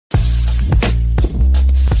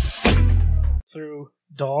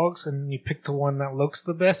dogs, and you pick the one that looks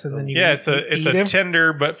the best, and then you it's a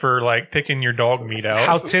tender, but for like picking your dog meat out.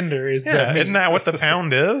 How tender is that meat? Isn't that what the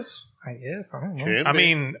pound is? I guess. I don't know. I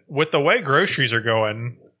mean, with the way groceries are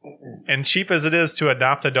going, and cheap as it is to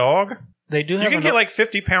adopt a dog, they do. You can get like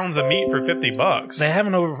 50 pounds of meat for $50. They have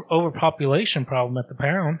an overpopulation problem at the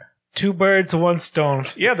pound. 2 birds, 1 stone.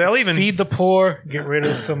 Yeah, they'll even feed the poor, get rid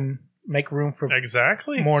of some, make room for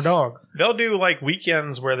more dogs. They'll do like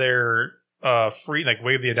weekends where they're free, like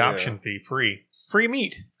waive the adoption fee, free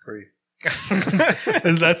meat, free.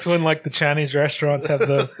 That's when like the Chinese restaurants have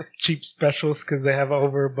the cheap specials because they have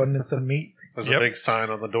overabundance of meat. There's a big sign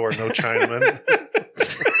on the door, no Chinaman.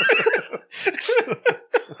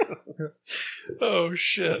 Oh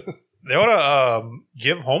shit! They ought to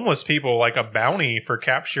give homeless people like a bounty for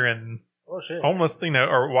capturing homeless,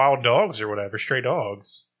 or wild dogs or whatever, stray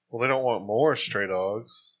dogs. Well, they don't want more stray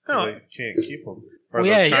dogs. No, they can't keep them. Or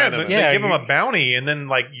they give them a bounty, and then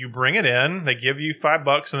like you bring it in, they give you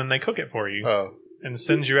 $5, and then they cook it for you, and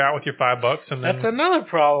sends you out with your $5. And then that's another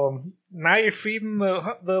problem. Now you're feeding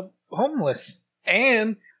the homeless,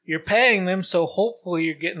 and you're paying them, so hopefully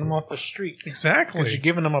you're getting them off the streets. Exactly, because you're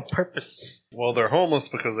giving them a purpose. Well, they're homeless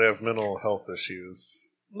because they have mental health issues.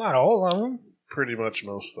 Not all of them. Pretty much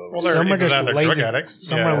most of them. Well, some are just lazy. Drug addicts.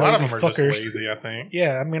 Some are lazy a lot of them are fuckers. just lazy, I think.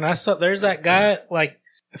 Yeah, I mean, I saw there's that guy like.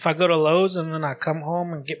 If I go to Lowe's and then I come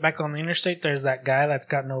home and get back on the interstate, there's that guy that's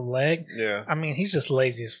got no leg. Yeah. I mean, he's just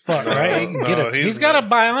lazy as fuck, right? He's got a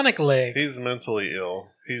bionic leg. He's mentally ill.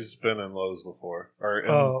 He's been in Lowe's before.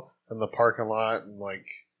 Or in the parking lot, and like,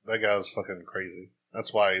 that guy's fucking crazy.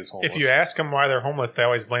 That's why he's homeless. If you ask them why they're homeless, they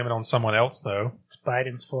always blame it on someone else, though. It's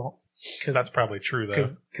Biden's fault. That's probably true, though.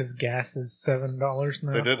 Because gas is $7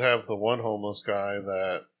 now. They did have the one homeless guy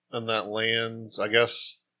that, in that land, I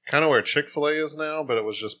guess, kind of where Chick-fil-A is now, but it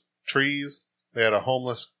was just trees. They had a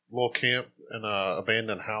homeless little camp in an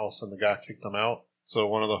abandoned house, and the guy kicked them out. So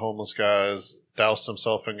one of the homeless guys doused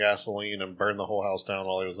himself in gasoline and burned the whole house down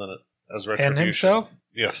while he was in it as retribution. And himself?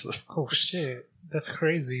 Yes. Oh, shit. That's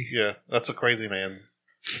crazy. Yeah, that's a crazy man's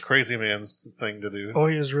thing to do. Oh,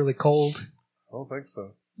 he was really cold? I don't think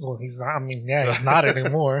so. Well, he's not. I mean, yeah, he's not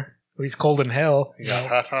anymore. But he's cold in hell. He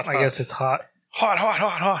got hot. I guess it's hot. Hot.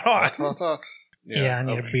 Hot. Yeah, I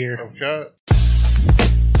need a beer. Okay.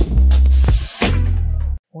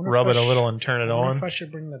 Rub it a little and turn it on. I wonder if I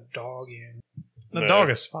should bring the dog in. The dog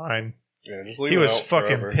is fine. Yeah, just leave he it was out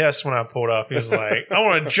fucking forever. pissed when I pulled up. He was like, I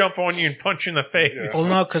want to jump on you and punch you in the face. Yeah. Well,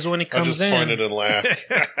 no, because when he comes I just in... pointed and laughed.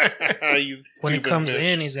 When he comes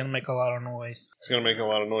in, he's going to make a lot of noise. He's going to make a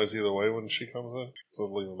lot of noise either way when she comes in. So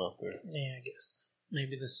leave him out there. Yeah, I guess.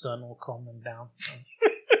 Maybe the sun will calm him down.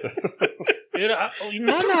 Dude,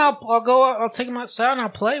 I'll take him outside and I'll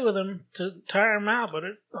play with him to tire him out, but I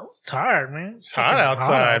was tired, man. It's hot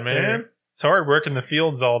outside, man. There. It's hard working the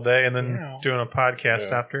fields all day and then doing a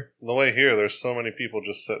podcast after. On the way here, there's so many people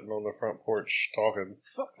just sitting on the front porch talking.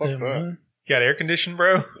 Fuck that. Man. You got air conditioning,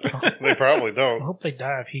 bro? They probably don't. I hope they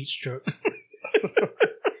die of heat stroke.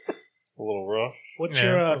 It's a little rough. What's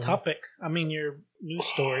your topic? I mean, your news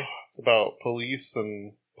story. It's about police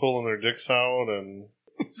and pulling their dicks out and...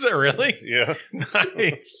 Is it really? Yeah.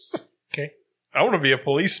 Nice. Okay. I want to be a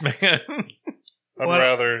policeman. I'd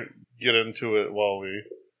rather get into it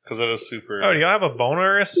because it is super... Oh, do y'all have a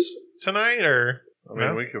bonus tonight, or... I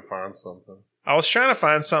mean, we could find something. I was trying to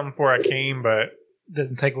find something before I came, but...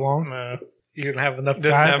 Didn't take long? No. You didn't have enough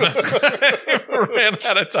time? Ran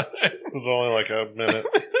out of time. It was only like a minute.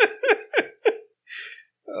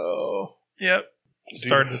 Oh. Yep.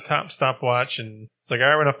 Started the top stopwatch, and it's like, all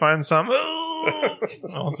right, we're going to find something.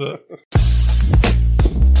 Also.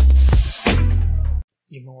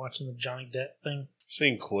 You been watching the Johnny Depp thing?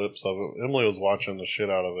 Seen clips of it. Emily was watching the shit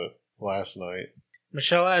out of it last night.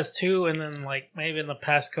 Michelle has too, and then maybe in the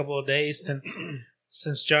past couple of days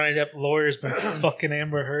since Johnny Depp lawyer's been fucking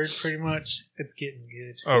Amber Heard, pretty much, it's getting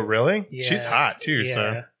good. Oh, really? Yeah. She's hot too,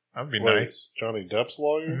 so that'd be nice. Johnny Depp's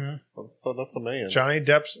lawyer? Mm-hmm. So that's a man. Johnny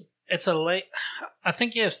Depp's. It's I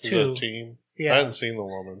think he has two. Is that a team? Yeah. I hadn't seen the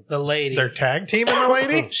woman. The lady. They're tag teaming the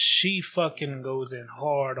lady? She fucking goes in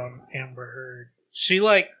hard on Amber Heard.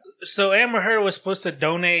 So Amber Heard was supposed to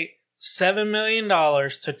donate $7 million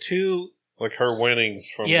to two... Like her winnings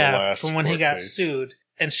from the last from when he got case. sued.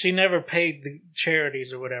 And she never paid the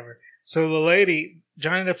charities or whatever. So the lady,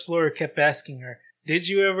 Johnny Depp's lawyer, kept asking her, did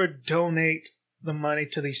you ever donate the money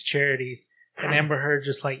to these charities? And Amber Heard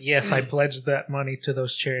just yes, I pledged that money to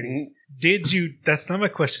those charities. Did you, that's not my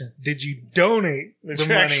question, did you donate the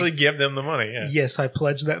money? Actually give them the money, yeah. Yes, I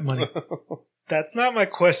pledged that money. That's not my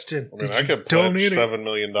question. I mean, I could pledge $7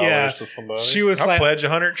 million to somebody. She was I'll pledge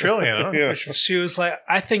 $100 trillion. Huh? Yeah. She was like,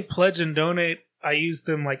 I think pledge and donate I use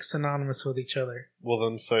them like synonymous with each other. Well,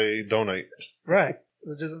 then say donate. Right.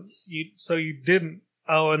 So you didn't.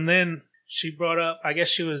 Oh, and then she brought up, I guess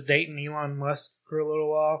she was dating Elon Musk for a little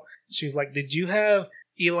while. She was like, did you have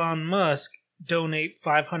Elon Musk donate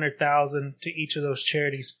 $500,000 to each of those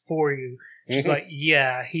charities for you? She's like,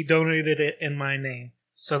 yeah, he donated it in my name.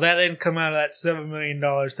 So that didn't come out of that $7 million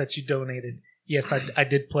that you donated. Yes, I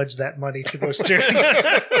did pledge that money to those charities.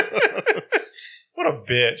 What a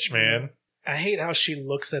bitch, man. I hate how she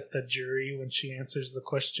looks at the jury when she answers the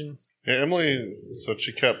questions. Yeah, Emily, so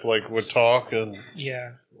she kept, would talk and,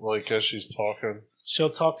 Yeah. as she's talking. She'll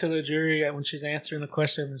talk to the jury when she's answering the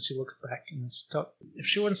question, and she looks back and she talk. If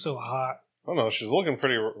she wasn't so hot. I don't know, she's looking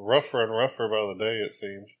pretty rougher and rougher by the day, it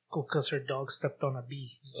seems. Cool, because her dog stepped on a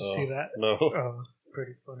bee. Did you see that? No. Oh,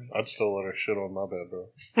 pretty funny. I'd still let her shit on my bed, though.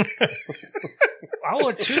 I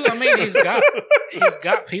would too. I mean, he's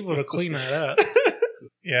got people to clean that up.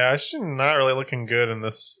 Yeah, she's not really looking good in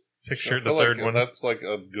this picture, the third one. That's a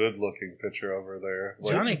good-looking picture of her there.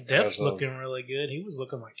 Johnny Depp's looking really good. He was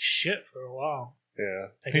looking like shit for a while. Yeah.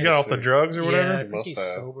 He got off the drugs or whatever? Yeah, I think he's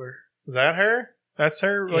sober. Is that her? That's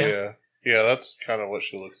her? Yeah. Yeah, that's kind of what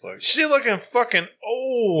she looks like. She looking fucking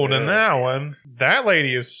old in that one. That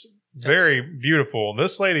lady is very beautiful.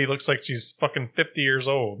 This lady looks like she's fucking 50 years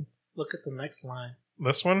old. Look at the next line.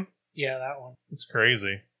 This one? Yeah, that one. It's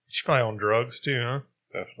crazy. She's probably on drugs too, huh?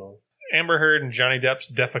 Definitely. Amber Heard and Johnny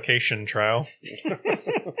Depp's defecation trial.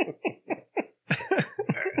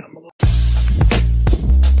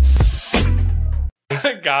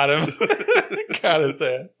 Got him. Got his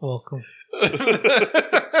ass. Welcome.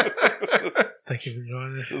 Thank you for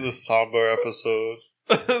joining us. The somber episode.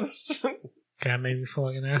 God made me feel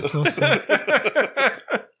like an asshole. Thought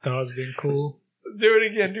I was being cool. Do it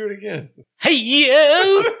again. Do it again. Hey,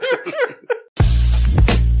 yo!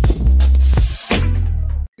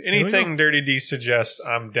 Anything Dirty D suggests,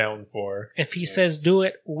 I'm down for. If he says do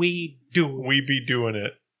it, we do it. We be doing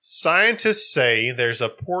it. Scientists say there's a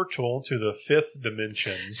portal to the fifth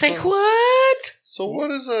dimension. Say what? So what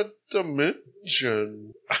is a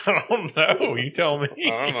dimension? I don't know. You tell me.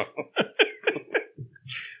 I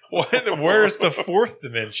don't know. Where's the fourth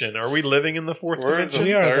dimension? Are we living in the fourth dimension?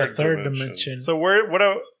 We are the third dimension. So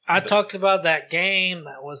I talked about that game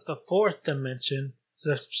that was the fourth dimension. It's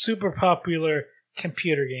a super popular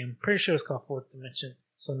computer game. Pretty sure it's called Fourth Dimension.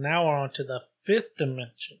 So now we're on to the fifth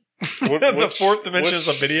dimension. The fourth dimension is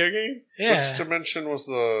a video game? Yeah. Which dimension was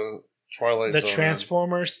the Twilight Zone? The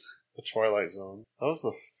Transformers. The Twilight Zone. That was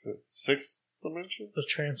the sixth dimension? The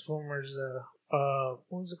Transformers, what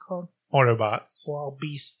was it called? Autobots. Wild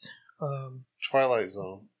Beast. Twilight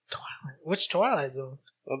Zone. Which Twilight Zone?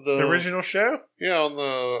 The original show? Yeah,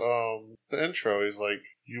 on the intro, he's like,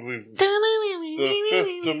 you leave the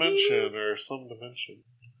fifth dimension or some dimension.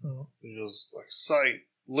 Oh. He goes like sight,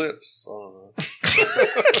 lips, I don't know.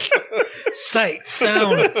 Sight,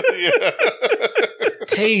 sound,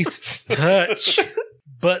 taste, touch,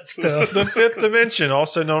 butt stuff. The fifth dimension,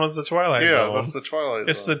 also known as the Twilight Zone. Yeah, that's the Twilight Zone.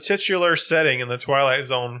 It's the titular setting in the Twilight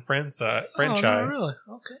Zone franchise. Oh, no, really?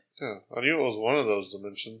 Okay. Yeah, I knew it was one of those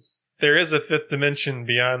dimensions. There is a fifth dimension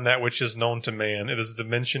beyond that which is known to man. It is a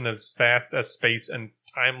dimension as vast as space and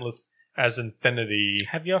timeless as infinity.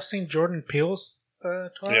 Have y'all seen Jordan Peele's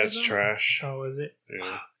Twilight Zone? Yeah, it's trash. Oh, is it?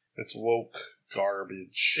 Yeah. It's woke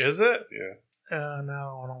garbage. Is it? Yeah. No,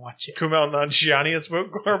 I want to watch it. Kumail Nanjiani is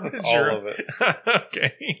woke garbage? All of it.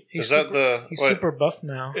 Okay. He's super buff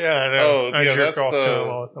now. Yeah, I know. Oh, yeah, that's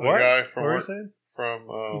the guy from... What was it? From,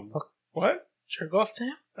 what? Jerk off to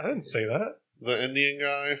him? I didn't say that. The Indian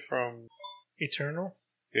guy from...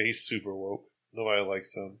 Eternals? Yeah, he's super woke. Nobody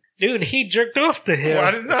likes him. Dude, he jerked off to him. Well,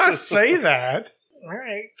 I did not say that. All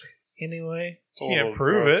right. Anyway. Can't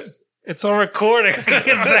prove it. It's on recording.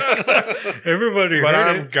 Everybody but heard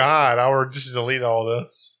I'm it. God. I will just delete all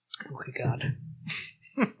this. Okay, God.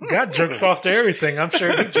 God jerks off to everything. I'm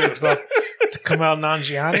sure he jerks off to Kumail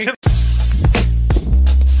Nanjiani.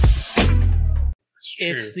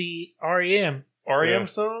 It's the REM. REM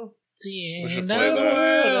song? The end of the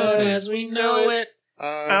world as we know it.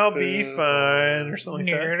 I'll be fine, or something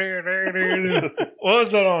like that. What was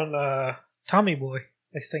that on Tommy Boy?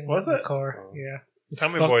 They sing was in the it? car. Yeah.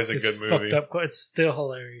 Tommy Boy's a good movie. Fucked up. It's still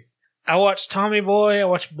hilarious. I watched Tommy Boy. I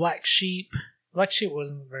watched Black Sheep. Black Sheep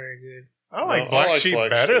wasn't very good. I like Black Sheep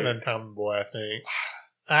better than Tommy Boy, I think.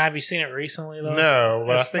 Have you seen it recently, though? No,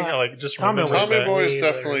 but I think I just remember Tommy Boy is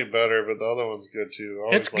definitely better, but the other one's good too.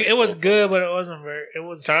 It was good, but it wasn't very. It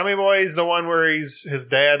was Tommy Boy is the one where his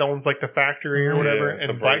dad owns like the factory or whatever,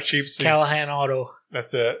 and Black Sheep's Callahan Auto.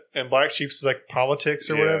 That's it. And Black Sheep's is like politics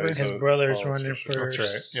or whatever. His brother's running for That's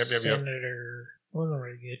right. Yep. senator. It wasn't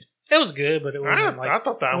very good. It was good, but it wasn't I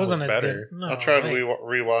thought that it was wasn't better. No, I tried like,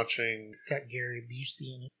 rewatching got Gary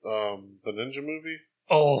Busey in it. the Ninja movie.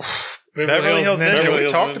 Oh, Beverly Hills Ninja. Beverly we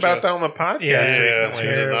Hills talked Ninja. about that on the podcast Yeah, recently.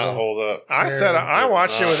 It did not hold up. I said I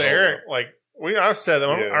watched it with Not Eric. hold Like I said, Yeah.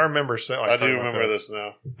 I remember. Like, I do talking about remember this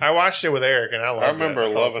now. I watched it with Eric, and I loved it. I remember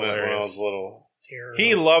thought loving was it when I hilarious. was little. Terrible.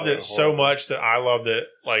 He loved it so so horrible. much that I loved it,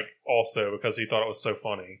 like, also because he thought it was so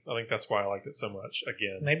funny. I think that's why I liked it so much.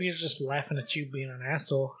 Again, Maybe he's just laughing at you being an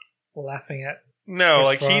asshole, laughing at. no, Chris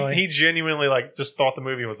like Farley. he genuinely like just thought the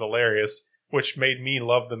movie was hilarious, which made me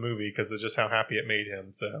love the movie because of just how happy it made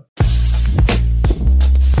him. So,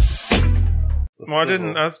 well, I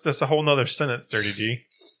didn't. That's a whole nother sentence, Dirty D.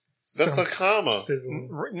 That's Some a comma. sizzling.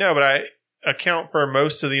 No, but I account for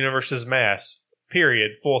most of the universe's mass.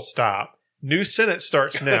 Period. Full stop. New sentence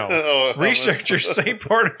starts now. Oh, Researchers say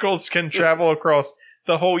particles can travel across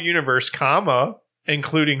the whole universe, comma,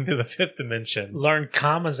 including to the fifth dimension. Learn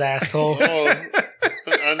commas, asshole. Well,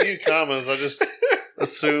 I knew commas. I just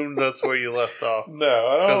assumed that's where you left off. No,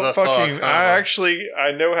 I don't 'Cause I saw a fucking. comma.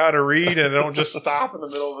 I know how to read, and I don't just stop in the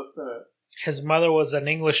middle of a sentence. His mother was an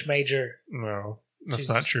English major. No, that's She's-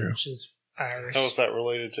 not true. She's Irish. How is that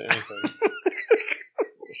related to anything?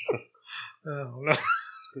 Oh, no.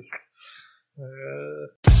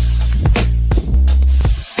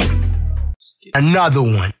 Just kidding. Another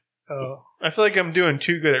one. Oh, I feel like I'm doing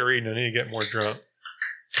too good at reading. I need to get more drunk.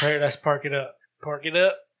 Paradise, park it up. Park it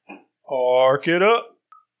up. Park it up.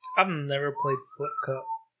 I've never played Flip Cup.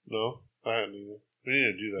 No, I hadn't either. We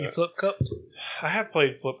need to do You that. Flip Cup? I have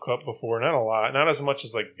played Flip Cup before, not a lot, not as much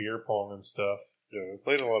as like beer pong and stuff. Yeah, we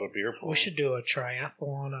played a lot of beer pong. We should do a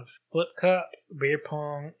triathlon of Flip Cup, beer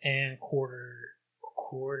pong, and quarters.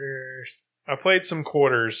 I played some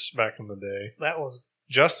quarters back in the day. That was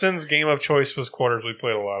Justin's game of choice was quarters. We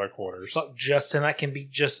played a lot of quarters. fuck Justin. I can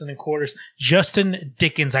beat Justin in quarters. Justin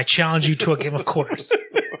Dickens, I challenge you to a game of quarters.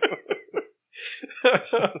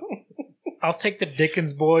 I'll take the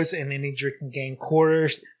Dickens boys in any drinking game.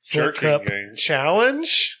 Quarters, Flip Jerking Cup, game.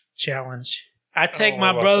 Challenge challenge. I take don't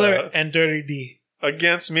my know about brother that. and Dirty D.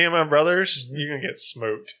 against me and my brothers. Mhm. You're gonna get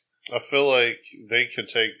smoked. I feel like they could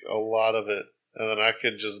take a lot of it, and then I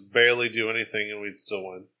could just barely do anything, and we'd still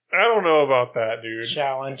win. I don't know about that, dude.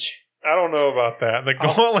 Challenge. I don't know about that. The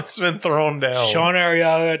Oh. gauntlet's been thrown down. Sean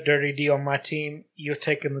Ariaga, Dirty D on my team. You're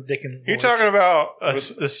taking the Dickens boys. You're talking about a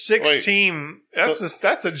With- six wait, team.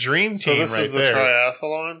 That's a dream So team this right is the there.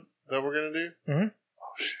 triathlon that we're gonna do.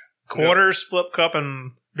 Quarters, flip cup,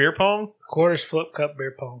 and beer pong. Quarters, Flip Cup,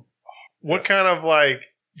 beer pong. What kind of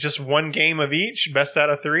like just one game of each? Best out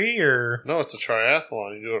of three, or No, it's a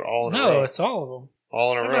triathlon. You do it all in a No, row. it's all of them.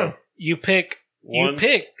 All in a row. You pick. One- You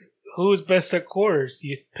pick who's best at quarters.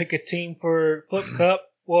 You pick a team for Flip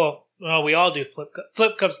Cup. Well, no, we all do Flip Cup.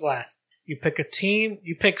 Flip Cup's last. You pick a team.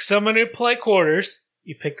 You pick somebody to play quarters.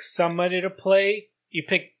 You pick somebody to play. You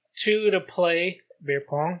pick two to play beer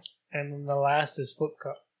pong, and then the last is Flip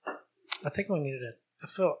Cup. I think we needed it. I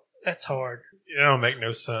feel that's hard. it don't make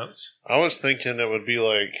no sense. I was thinking it would be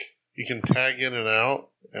like you can tag in and out,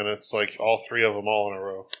 and it's like all three of them all in a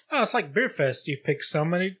row. Oh, it's like Beer Fest. You pick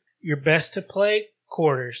somebody your best to play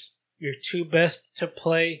quarters, your two best to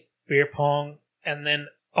play beer pong, and then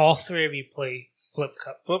all three of you play Flip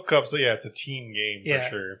Cup. Flip cups, yeah, it's a team game Yeah. for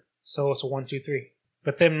sure. So it's a 1, 2, 3.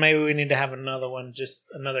 But then maybe we need to have another one, just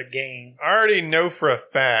another game. I already know for a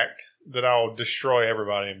fact that I'll destroy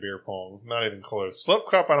everybody in beer pong. Not even close. Flip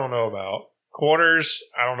cup, I don't know about. Quarters,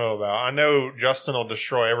 I don't know about. I know Justin will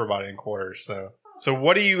destroy everybody in quarters. So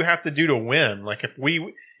what do you have to do to win? Like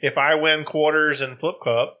if I win quarters and flip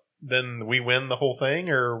cup, then we win the whole thing,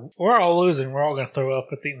 or We're all losing. We're all going to throw up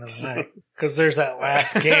at the end of the night. Because there's that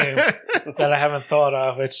last game that I haven't thought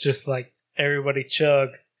of. It's just like everybody chug,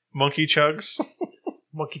 monkey chugs?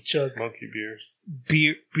 monkey chug, Monkey beers.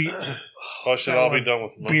 beer, Oh, should all be done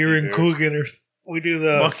with monkey beer and beers. cool getters. We do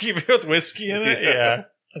the. Monkey beer with whiskey in it? Yeah. Yeah.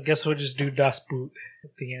 I guess we'll just do Das Boot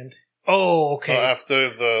at the end. Oh, okay. After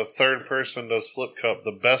the third person does flip cup,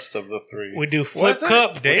 the best of the three. We do Flip Was it?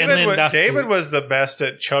 Cup, and then Das David Boot. was the best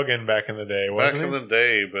at chugging back in the day, Back wasn't in he? the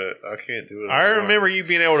day, but I can't do it. I anymore. remember you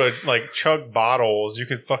being able to like chug bottles. You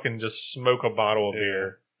could fucking just smoke a bottle of Yeah,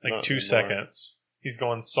 beer like not 2 anymore. seconds. He's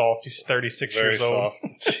going soft. He's 36 Very years old.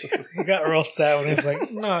 soft. He got real sad when he's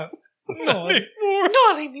like, no, Not anymore.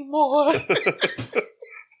 not anymore.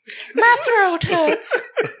 My throat hurts.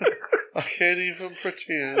 I can't even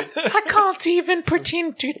pretend. I can't even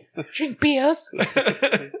pretend to drink beers.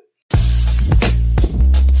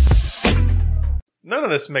 None of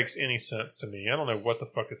this makes any sense to me. I don't know what the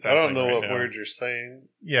fuck is I happening. don't know right what now. words you're saying.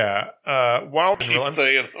 Yeah. While Keep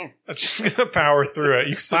saying them. I'm just gonna power through it.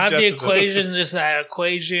 You Find the suggested equation, just that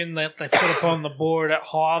equation that they put up on the board at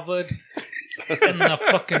Harvard. And the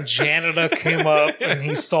fucking janitor came up and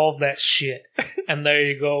he solved that shit. And there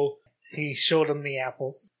you go. He showed him the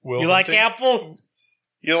apples. Will You like Hunting? apples?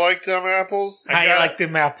 You like them apples? How you got like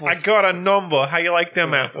them apples? I got a number. How you like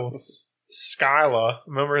them apples? Skylar,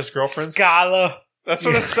 remember his girlfriend? Skylar. That's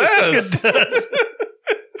what it says. It does.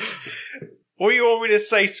 What do you want me to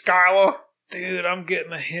say, Skylar? Dude, I'm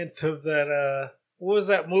getting a hint of that, what was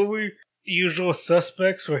that movie? Usual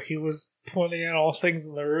Suspects, where he was pointing out all things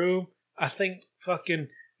in the room. I think fucking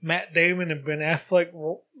Matt Damon and Ben Affleck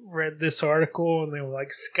read this article and they were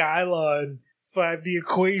like, Skylar and 5D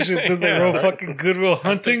equations, and they Yeah, wrote right. fucking Good Will I think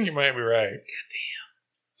Hunting. you might be right.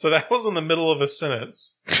 So that was in the middle of a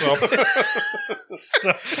sentence. Well,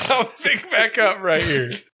 So, I'll pick back up right here.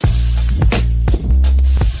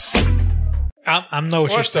 I know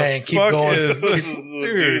what you're What the saying. Keep fuck going. is This this? is a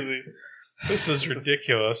Dude, doozy. this is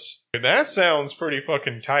ridiculous. That sounds pretty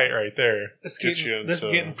fucking tight right there. This Get you getting, this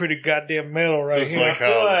into- getting pretty goddamn metal right This is here. like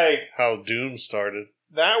I feel like how Doom started.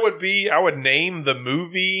 that would be, I would name the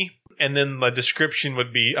movie, and then the description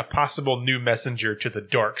would be a possible new messenger to the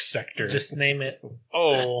dark sector. Just name it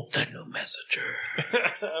oh, The New Messenger.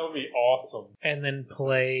 that would be awesome. And then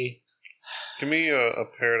play. Give me a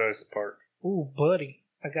Paradise Park. Ooh, buddy.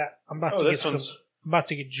 I'm about to get some. I'm about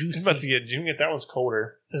to get juicy. I'm about to get. You can get that one's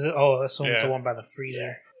colder. Is it? Oh, this one's Yeah. the one by the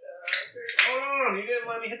freezer. Hold on, you didn't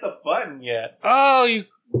let me hit the button yet. Oh, you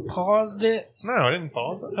paused it? No, I didn't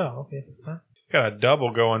pause it. Oh, okay. Huh? Got a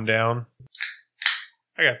double going down.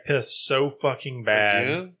 I got pissed so fucking bad.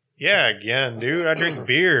 Again? Yeah, again, dude. I drink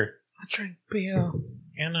beer. I drink beer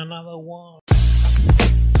and another one.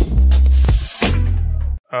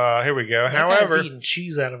 Here we go. That However, guy's eating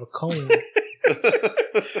cheese out of a cone.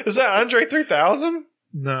 is that Andre 3000?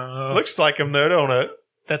 No, Looks like him though, don't it?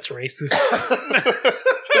 that's racist.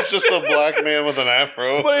 It's just a black man with an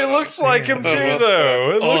afro. But he looks like him too,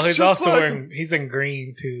 though. It Oh, looks he's just also like wearing. He's in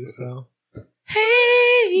green too. So.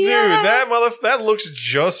 Hey, dude. yeah. That looks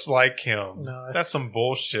just like him. No, That's some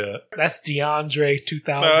bullshit. That's DeAndre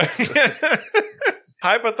 2000.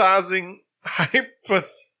 Hypothesizing.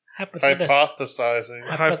 Hypothesizing. Hypothesizing.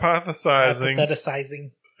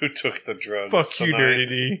 Hypothesizing. Who took the drugs? Fuck you, tonight? Dirty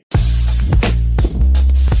D.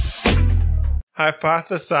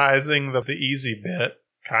 Hypothesizing the easy bit.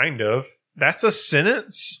 Kind of. That's a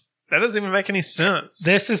sentence? That doesn't even make any sense.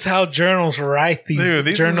 This is how journals write these. Dude,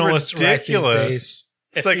 this journalists is write these days. ridiculous.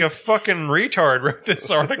 It's like a fucking retard wrote this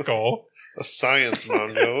article. A science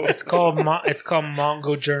mongo. It's called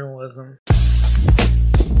Mongo journalism.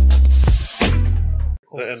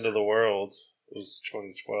 The end of the world was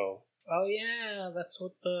 2012. Oh yeah, that's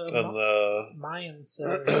what the And the Mayans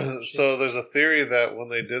said. so there's a theory that when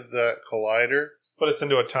they did that collider, Put us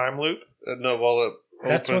into a time loop.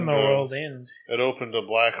 That's when the world ends. It opened a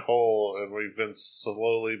black hole, and we've been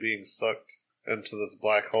slowly being sucked into this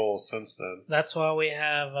black hole since then. That's why we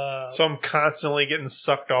have. So I'm constantly getting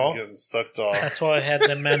sucked off. Getting sucked off. That's why we had the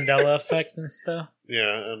Mandela effect and stuff.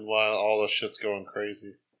 Yeah, and while all the shit's going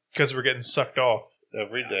crazy Because we're getting sucked off.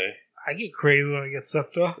 every day. I get crazy when I get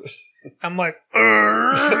sucked off. I'm like,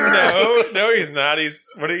 no, he's not.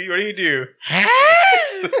 What do you do?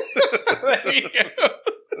 There you go.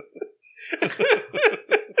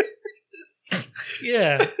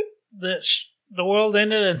 Yeah, the world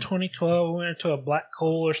ended in 2012. We went into a black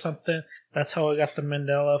hole or something. That's how we got the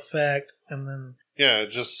Mandela effect, and then Yeah,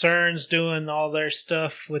 just CERN's doing all their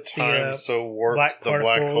stuff with time the. so warped black the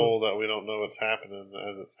black particle. hole that we don't know what's happening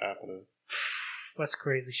as it's happening. That's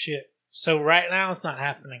crazy shit. So right now it's not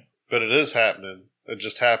happening. But it is happening. It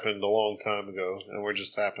just happened a long time ago, and we're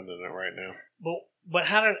just happening it right now. But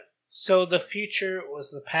how did? So the future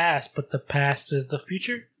was the past, but the past is the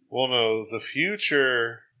future. Well, no, the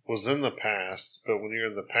future was in the past, but when you're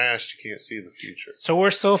in the past, you can't see the future. So we're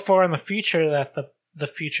so far in the future that the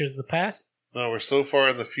future is the past. No, we're so far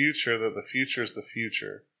in the future that the future is the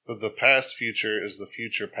future, but the past future is the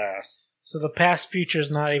future past. So the past future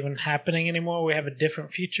is not even happening anymore. We have a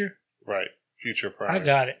different future. Right, future prior. I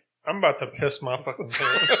got it. I'm about to piss my fucking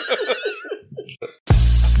pants.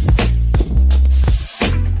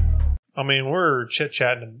 I mean, we're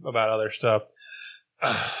chit-chatting about other stuff.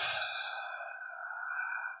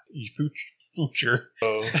 Future.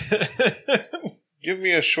 So, give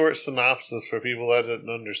me a short synopsis for people that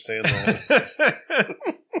didn't understand that.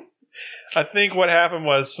 I think what happened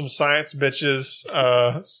was some science bitches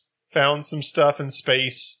found some stuff in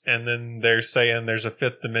space, and then they're saying there's a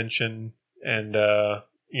fifth dimension, and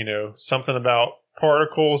something about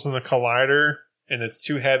particles in the collider, and it's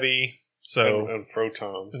too heavy. So and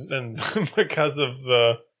photons. and because of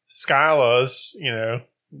the Skylas,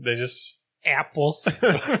 they just Apples.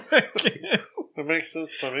 It makes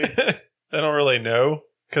sense to me. they don't really know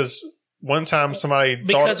because one time somebody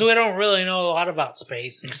Because we don't really know a lot about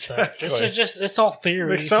space and stuff. This is it's all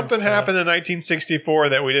theories. Something happened in 1964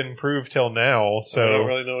 that we didn't prove till now. So I don't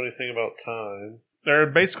really know anything about time. they're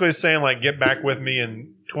basically saying like, get back with me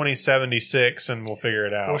in 2076 and we'll figure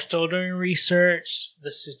it out. We're still doing research.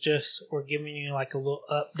 This is just, we're giving you like a little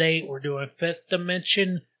update. We're doing fifth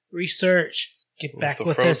dimension research. Get back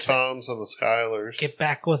with us. The photons and the Skylers. Get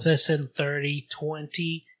back with us in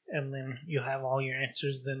 3020, and then you'll have all your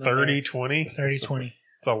answers. Then 3020? 3020.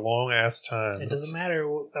 It's a long ass time. It doesn't matter.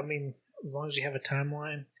 I mean, as long as you have a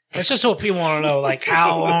timeline. That's just what people want to know. Like,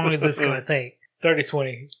 how long is this going to take?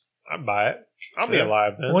 3020. I'd buy it. I'll be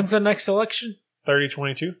alive then. When's the next election?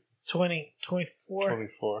 3022? 2024.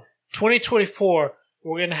 24. 2024.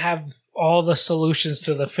 We're going to have all the solutions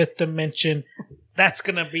to the fifth dimension. That's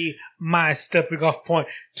going to be my stepping off point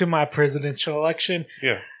to my presidential election.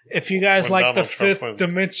 Yeah. If you guys When like Donald the Trump fifth wins.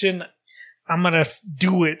 dimension, I'm going to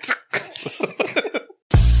do it.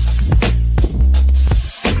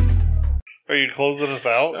 Are you closing us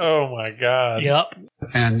out? Oh my god. Yep.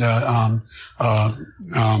 And what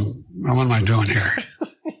am I doing here?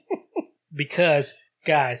 Because,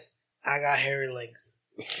 guys, I got hairy legs.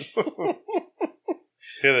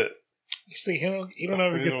 Hit it. You see, he don't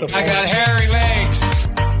ever get the I got hairy legs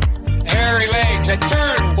that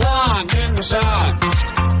turn blonde in the sun.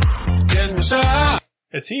 In the sun.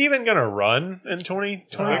 Is he even going to run in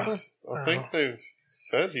 2020? I think they've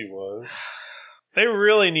said he was. They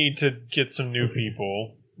really need to get some new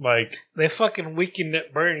people. Like, They fucking weakened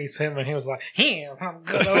at Bernie's him, and he was like, "Him, I'm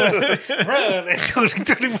gonna run in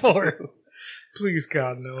 2024." Please,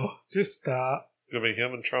 God, no. Just stop. It's going to be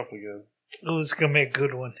him and Trump again. Oh, this is gonna be a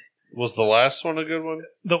good one. Was the last one a good one?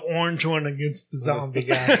 The orange one against the zombie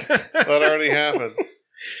guy. That already happened.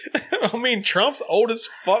 I mean, Trump's old as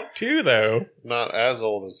fuck too, though. Not as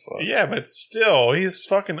old as fuck. Yeah, but still, he's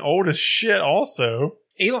fucking old as shit also.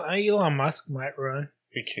 Elon Musk might run.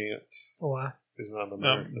 He can't. Why? He's not an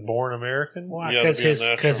American. Born American? Why? You gotta Because be a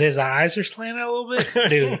his natural. eyes are slanted a little bit.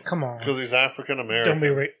 Dude, come on. Because he's African American.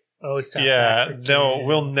 Don't be he's South Yeah, African.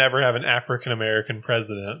 we'll never have an African American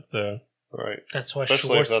president, so. Right. That's why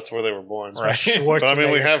Especially if that's where they were born. Right. But I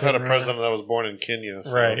mean, we have had a Schwarzenegger president that was born in Kenya.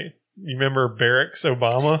 So. Right. You remember Barack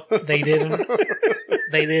Obama?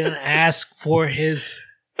 They didn't ask for his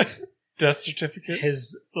Death certificate?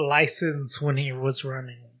 his license when he was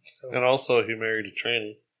running. So And also, he married a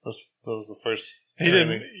tranny. That was the first. He tranny.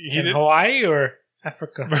 didn't. He in didn't. Hawaii or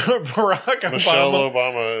Africa? Barack Michelle Obama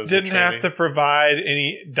Obama is didn't a tranny. have to provide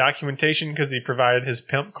any documentation because he provided his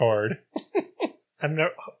pimp card. I've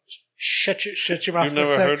never. Shut your mouth. You've for a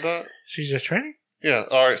never sec. heard that? She's a tranny? Yeah.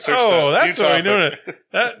 All right. Search Oh, that. that's New what we're doing. topic.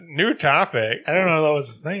 That new topic. I don't know that was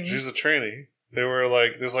a thing. She's a tranny. They were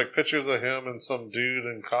like, there's like pictures of him and some dude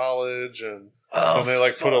in college, and they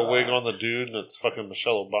like put a wig on the dude, and it's fucking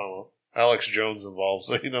Michelle Obama. Alex Jones involved,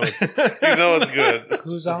 so it's good.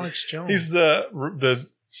 Who's Alex Jones? He's the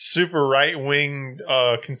super right wing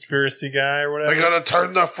conspiracy guy or whatever. They gotta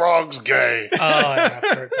turn the frogs gay. Oh, yeah,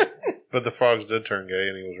 I've heard that. But the frogs did turn gay,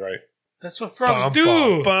 and he was right. That's what frogs Bum, do.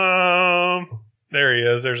 bum, bum. There he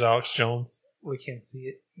is. There's Alex Jones. We can't see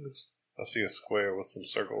it. We just- I see a square with some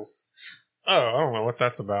circles. Oh, I don't know what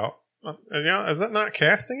that's about. Is that not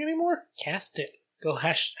casting anymore? Cast it. Go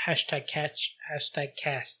hashtag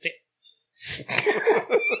cast it.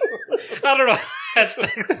 I don't know.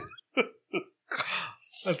 Hashtag.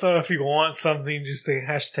 I thought if you want something, just say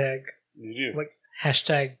hashtag. You do. Like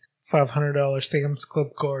hashtag $500 Sam's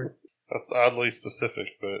Club card. That's oddly specific,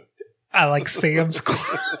 but I like Sam's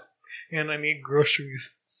Club. And I need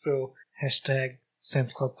groceries. So hashtag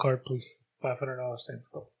Sam's Club card, please. $500 Sam's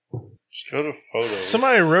Club. just go to photos.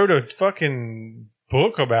 Somebody wrote a fucking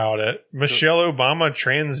book about it. Michelle Obama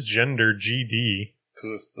transgender GD.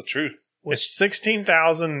 Because it's the truth. It's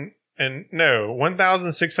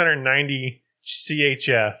 1,690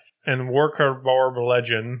 CHF and Warcraft Barb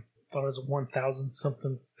Legend. Thought it was 1,000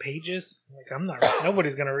 something pages. Like,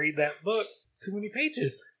 nobody's going to read that book. Too many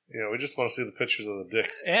pages. Yeah, we just want to see the pictures of the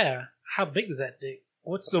dicks. Yeah. How big is that dick?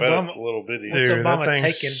 What's I bet Obama? it's a little bitty. What's Dude, Obama that thing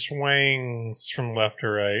taking? swings from left to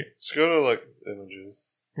right. Just go to like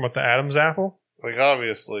images. What, the Adam's apple? Like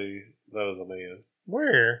obviously that is a man.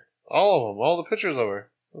 Where? All of them, all the pictures of her.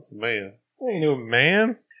 That's a man. Ain't no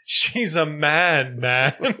man. She's a man.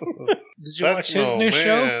 Did you That's watch his no new man,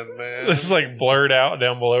 show? man. This is like blurred out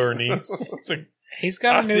down below her knees. It's like, He's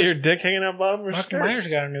got I a see her new. dick hanging out bottom of her Michael skirt. Myers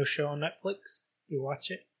got a new show on Netflix. You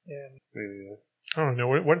watch it? Yeah. Maybe, I don't know.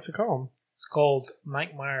 What is it called? It's called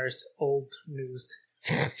Mike Myers Old News.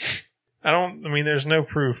 I mean, there's no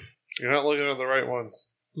proof. You're not looking at the right ones.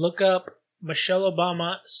 Look up Michelle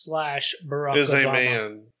Obama / Barack Is Obama. a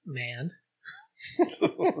man. Man.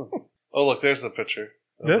 Oh, look, there's the picture.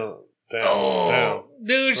 This? Down.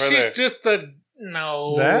 Dude, Right she's there. just a...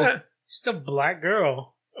 No. That? She's a black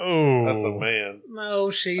girl. Oh. That's a man. No,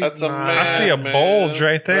 she's That's a not. man. I see a bulge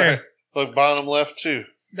right there. Right. Look, bottom left, too.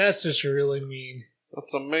 That's just really mean.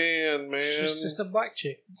 That's a man. She's just a black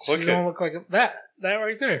chick. Click She it. don't look like that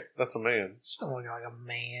right there. That's a man. She don't look like a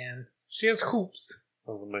man. She has hoops.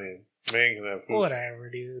 That's a man. Man can have hoops. Whatever,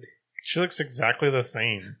 dude. She looks exactly the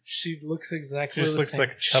same. She looks exactly She just the looks same.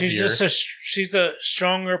 like chubbier. She's a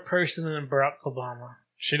stronger person than Barack Obama.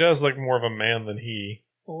 She does look more of a man than he.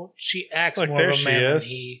 Well, she acts Look, more there of a she man is. than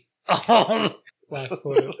he. Oh, last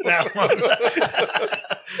photo. That one.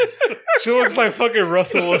 She looks like fucking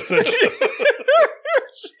Russell Wilson.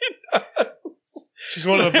 She's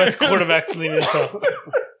one of the best quarterbacks in the NFL.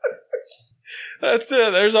 That's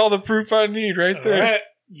it. There's all the proof I need right there. All right.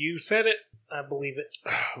 You said it. I believe it.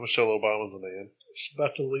 Michelle Obama's a man. She's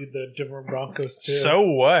about to lead the Denver Broncos too. So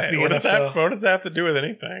what? The What does NFL. that have to do with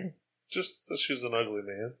anything? Just that she's an ugly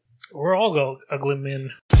man. We're all ugly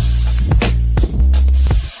men.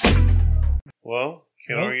 Well,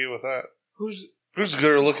 can't Well. argue with that. Who's Who's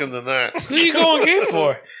gooder looking than that? who you going gay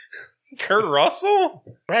for? Kurt Russell?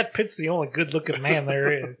 Brad Pitt's the only good-looking man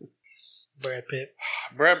there is. Brad Pitt.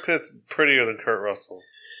 Brad Pitt's prettier than Kurt Russell.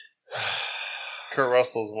 Kurt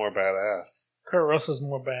Russell's more badass. Kurt Russell's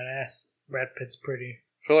more badass. Brad Pitt's pretty.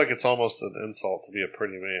 I feel like it's almost an insult to be a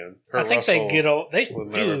pretty man. Kurt I think Russell they get old. They would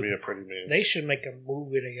never be do. a pretty man. They should make a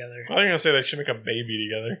movie together. I was going to say they should make a baby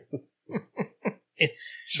together.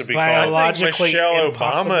 It's Should be biologically Michelle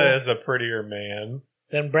impossible. Obama is a prettier man.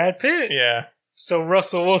 Than Brad Pitt. Yeah. So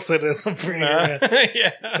Russell Wilson is a prettier man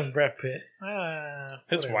yeah. than Brad Pitt.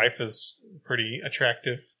 His Whatever. wife is pretty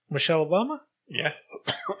attractive. Michelle Obama. Yeah.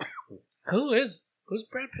 Who's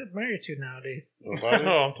Brad Pitt married to nowadays? Oh, Nobody?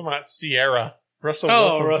 I'm talking about Sierra. Russell Oh,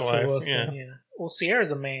 Wilson's Russell wife. Wilson. Yeah. Yeah. Well,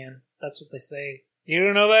 Sierra's a man. That's what they say. You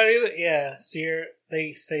don't know that either? Yeah, Sierra.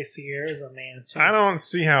 They say Sierra's a man too. I don't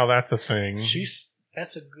see how that's a thing.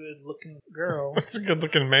 That's a good-looking girl. That's a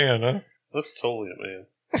good-looking man, huh? That's totally a man.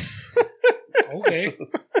 Okay,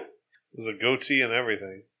 There's a goatee and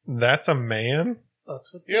everything. That's a man?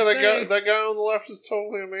 That's what Yeah, that guy on the left is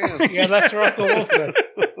totally a man. Yeah, that's Russell Wilson.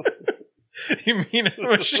 You mean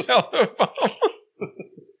Michelle Obama?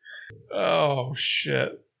 Oh, shit.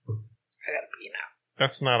 I gotta pee now.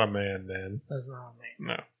 That's not a man, then. That's not a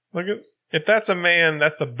man. No. Look at... If that's a man,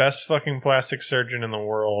 that's the best fucking plastic surgeon in the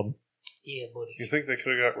world. Yeah, buddy. You think they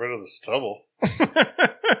could have got rid of the stubble? I'm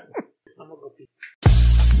gonna go pee.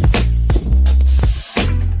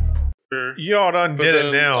 Sure. Y'all done But did then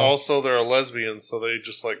it now. also they're lesbians, so they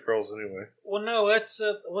just like girls anyway. Well, no, that's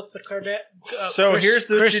what's the Kardashian? So here's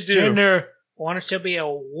what Kris you do. Jenner wanted to be a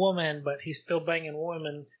woman, but he's still banging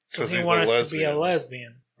women, so 'Cause he he's a wanted to be a lesbian.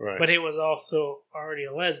 lesbian. Right. But he was also already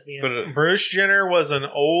a lesbian. But Bruce Jenner was an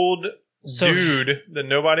old So- dude that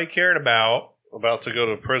nobody cared about. about to go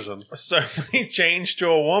to prison. So he changed to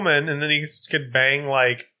a woman, and then he could bang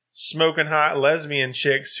like smoking hot lesbian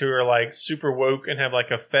chicks who are like super woke and have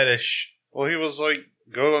like a fetish. Well, he was like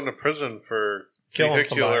going to prison for Killing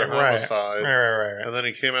vehicular somebody. Right. homicide. Right. And then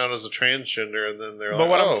he came out as a transgender, and then they're But like,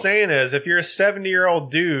 what oh. I'm saying is, if you're a 70-year-old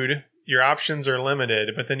dude, your options are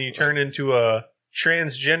limited. But then you turn into a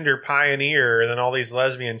transgender pioneer, and then all these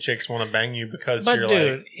lesbian chicks want to bang you because but you're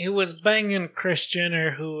dude, like he was banging Kris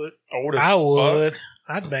Jenner, who old as I fuck. would.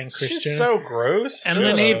 I'd bang Kris She's Jenner. so gross. And Shut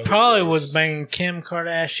then he up. probably was banging Kim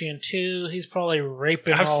Kardashian too. He's probably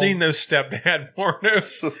raping. I've all- seen those stepdad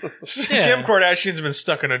pornos. Yeah. Kim Kardashian's been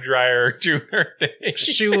stuck in a dryer or two in her day.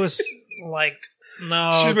 She was like,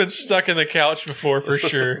 no. She's been stuck in the couch before for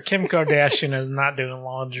sure. Kim Kardashian is not doing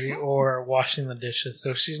laundry or washing the dishes, so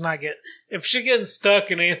if she's getting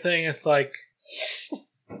stuck in anything, it's like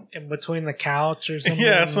in between the couch or something.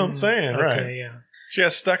 Yeah, that's what I'm saying, Okay, right. Yeah. She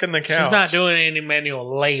got stuck in the couch. She's not doing any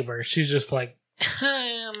manual labor. She's just like,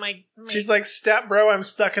 my She's like, step bro, I'm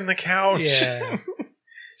stuck in the couch. yeah.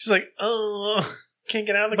 She's like, oh, can't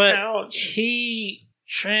get out of the But couch. he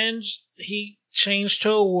changed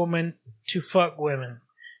to a woman to fuck women.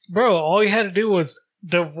 Bro, all you had to do was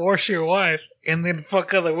divorce your wife and then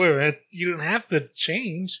fuck other women. You didn't have to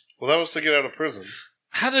change. Well, that was to get out of prison.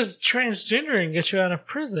 How does transgendering get you out of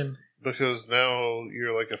prison? Because now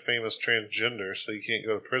you're like a famous transgender, so you can't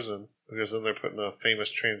go to prison. Because then they're putting a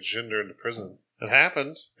famous transgender into prison. It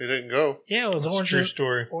happened. He didn't go. Yeah, it was That's a Orange. true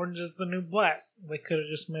story. Orange is the New Black. They could have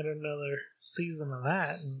just made another season of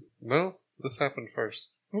that. And No, this happened first.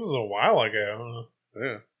 This was a while ago.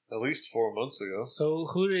 Yeah, at least 4 months ago. so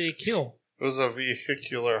who did he kill? It was a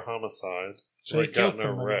vehicular homicide. So Like, he got killed in a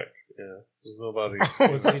somebody. wreck. Yeah, there's nobody.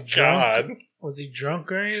 Was he drunk? God. Was he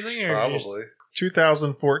drunk or anything? Or Probably. just-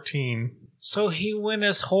 2014. So he went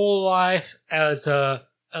his whole life as a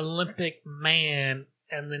Olympic man,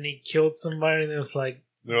 and then he killed somebody, and it was like,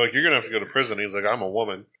 They're like, you're gonna have to go to prison. He's like, I'm a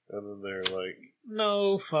woman, and then they're like,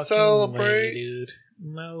 no fucking Celebrate. way, dude.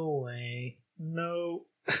 No way. No.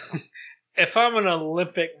 If I'm an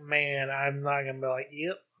Olympic man, I'm not gonna be like,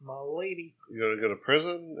 yep, I'm a lady. you gotta go to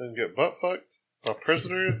prison and get butt fucked by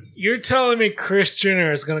prisoners. You're telling me Chris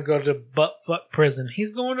Jenner is gonna go to butt fuck prison?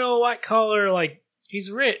 He's going to a white collar, like, he's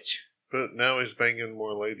rich. But now he's banging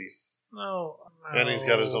more ladies, No. and he's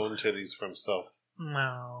got his own titties for himself.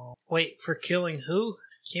 No. Wait, for killing who?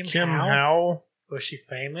 Kim Kim Howell? Howell? Was she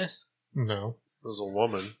famous? No. It was a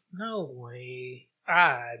woman. No way.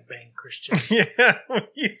 I'd bang Christian. Yeah,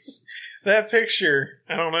 that picture.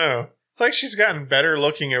 I don't know. It's like she's gotten better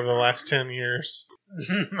looking over the last 10 years.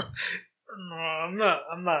 No,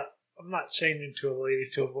 I'm not changing to a lady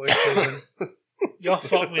to avoid prison. Y'all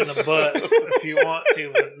fuck me in the butt if you want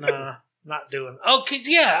to, but nah, not doing. Oh, 'cause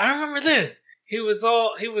yeah, I remember this. He was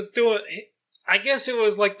doing. I guess it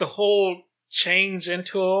was like the whole change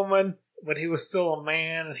into a woman, but he was still a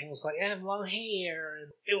man, and he was like, I have long hair,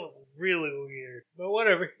 and it was really weird. But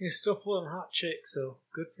whatever, he's still pulling hot chicks, so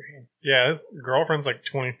good for him. Yeah, his girlfriend's like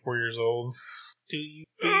 24 years old. Do you,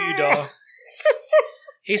 dog?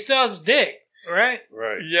 He still has a dick, right?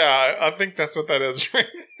 Right. Yeah, I think that's what that is, right?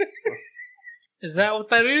 Is that what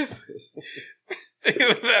that is?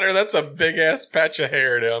 Either that or that's a big ass patch of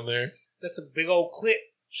hair down there. That's a big old clit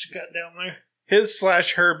she got down there.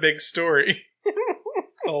 His/her big story.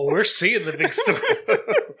 Oh, we're seeing the big story.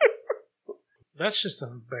 That's just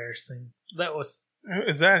embarrassing. That was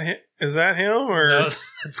Is that him or? no,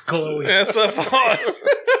 that's Chloe. That's what I thought.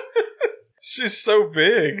 She's so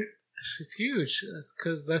big. She's huge. That's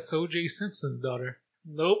because that's O.J. Simpson's daughter.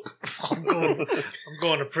 Nope. I'm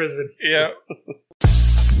going to prison. Yeah.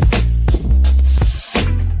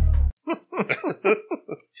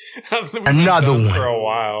 Another one. For a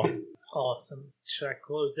while. Awesome. Should I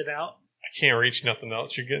close it out? I can't reach nothing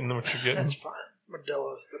else. You're getting what you're getting. That's fine.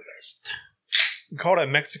 Modelo's the best. You called it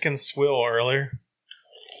Mexican swill earlier.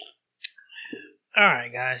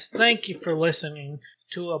 Alright, guys. Thank you for listening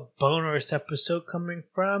to a bonus episode coming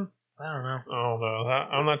from, I don't know, Oh no,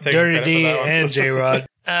 I'm not taking Dirty credit D for that one. and J Rod.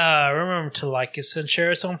 Remember to like us and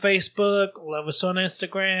share us on Facebook, love us on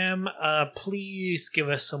Instagram. Please give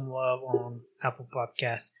us some love on Apple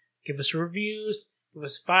Podcasts. Give us reviews. Give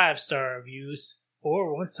us 5-star reviews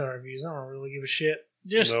or 1-star reviews. I don't really give a shit.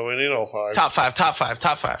 Just No, we need all five. Top five, top five,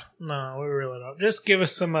 top five. no, we really don't. Just give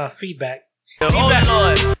us some feedback.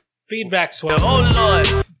 Oh Lord, Feedback's what. oh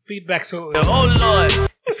Lord, Feedback's what. oh Lord,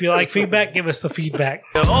 If you like feedback, give us the feedback.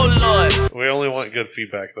 oh Lord, We only want good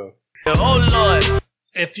feedback, though. oh Lord.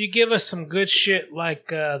 If you give us some good shit like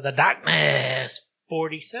the Darkness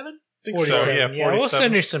 47? Think so, yeah, we'll 47.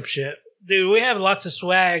 send you some shit. Dude, we have lots of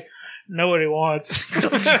swag nobody wants.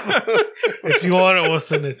 If you want it, we'll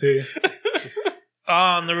send it to you.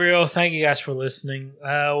 On the real, thank you guys for listening.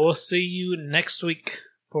 We'll see you next week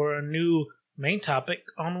for a new main topic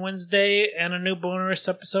on Wednesday and a new bonus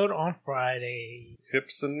episode on Friday.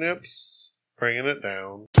 Hips and nips, bringing it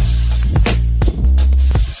down.